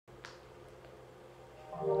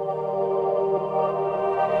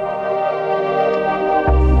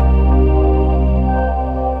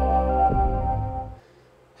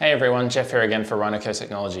everyone, Jeff here again for RhinoCo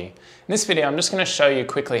Technology. In this video I'm just going to show you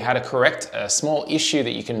quickly how to correct a small issue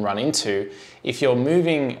that you can run into if you're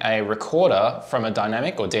moving a recorder from a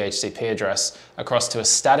dynamic or DHCP address across to a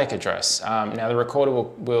static address. Now the recorder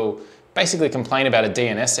will basically complain about a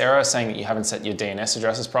DNS error saying that you haven't set your DNS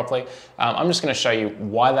addresses properly. I'm just going to show you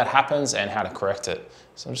why that happens and how to correct it.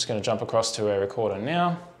 So I'm just going to jump across to a recorder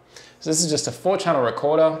now. So this is just a 4-channel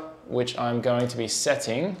recorder which I'm going to be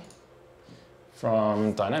setting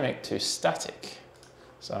from dynamic to static.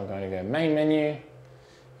 So I'm going to go main menu,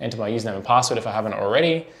 enter my username and password if I haven't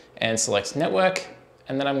already, and select network,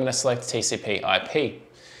 and then I'm going to select TCP IP.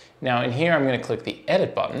 Now in here I'm going to click the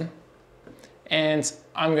edit button, and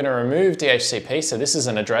I'm going to remove DHCP, so this is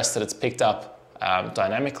an address that it's picked up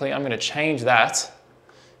dynamically. I'm going to change that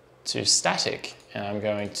to static, and I'm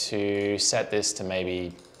going to set this to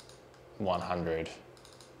maybe 100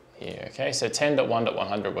 here. Okay, so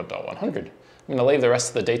 10.1.100.100. I'm going to leave the rest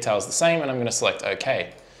of the details the same, and I'm going to select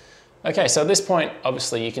OK. Okay, so at this point,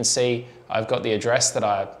 obviously you can see I've got the address that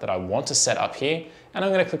I want to set up here, and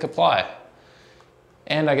I'm going to click Apply.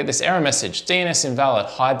 And I get this error message, DNS invalid,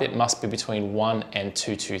 high bit must be between 1 and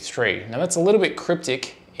 223. Now that's a little bit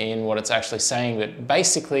cryptic in what it's actually saying, but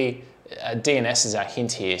basically DNS is our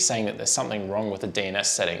hint here, saying that there's something wrong with the DNS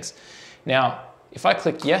settings. Now, if I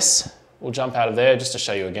click yes, we'll jump out of there. Just to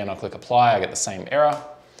show you again, I'll click Apply, I get the same error.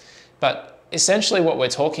 But essentially what we're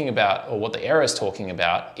talking about, or what the error is talking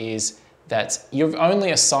about, is that you've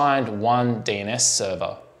only assigned one DNS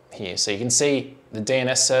server here. So you can see the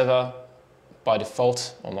DNS server by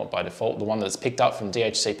default, or not by default, the one that's picked up from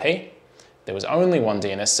DHCP. There was only one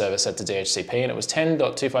DNS server set to DHCP, and it was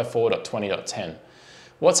 10.254.20.10.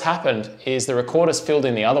 What's happened is the recorder's filled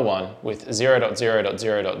in the other one with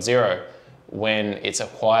 0.0.0.0 when it's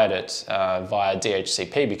acquired it via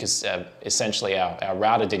DHCP, because essentially our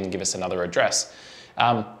router didn't give us another address.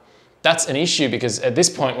 That's an issue because at this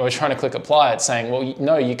point when we're trying to click apply, it's saying, well,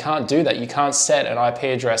 no, you can't do that. You can't set an IP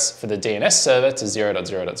address for the DNS server to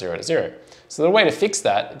 0.0.0.0. So the way to fix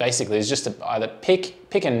that basically is just to either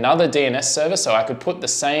pick another DNS server, so I could put the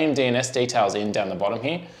same DNS details in down the bottom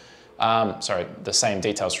here, the same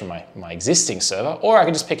details from my existing server, or I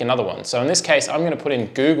could just pick another one. So in this case, I'm going to put in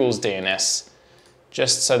Google's DNS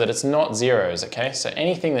just so that it's not zeros, okay? So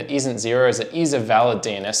anything that isn't zeros, it is a valid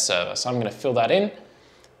DNS server. So I'm going to fill that in,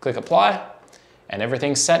 click apply, and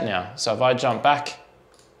everything's set now. So if I jump back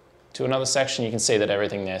to another section, you can see that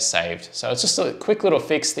everything there's saved. So it's just a quick little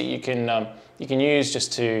fix that you can use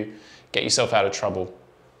just to get yourself out of trouble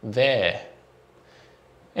there.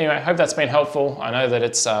 Anyway, I hope that's been helpful. I know that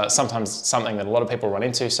it's sometimes something that a lot of people run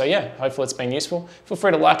into. So yeah, hopefully it's been useful. Feel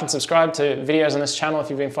free to like and subscribe to videos on this channel if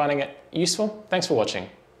you've been finding it useful. Thanks for watching.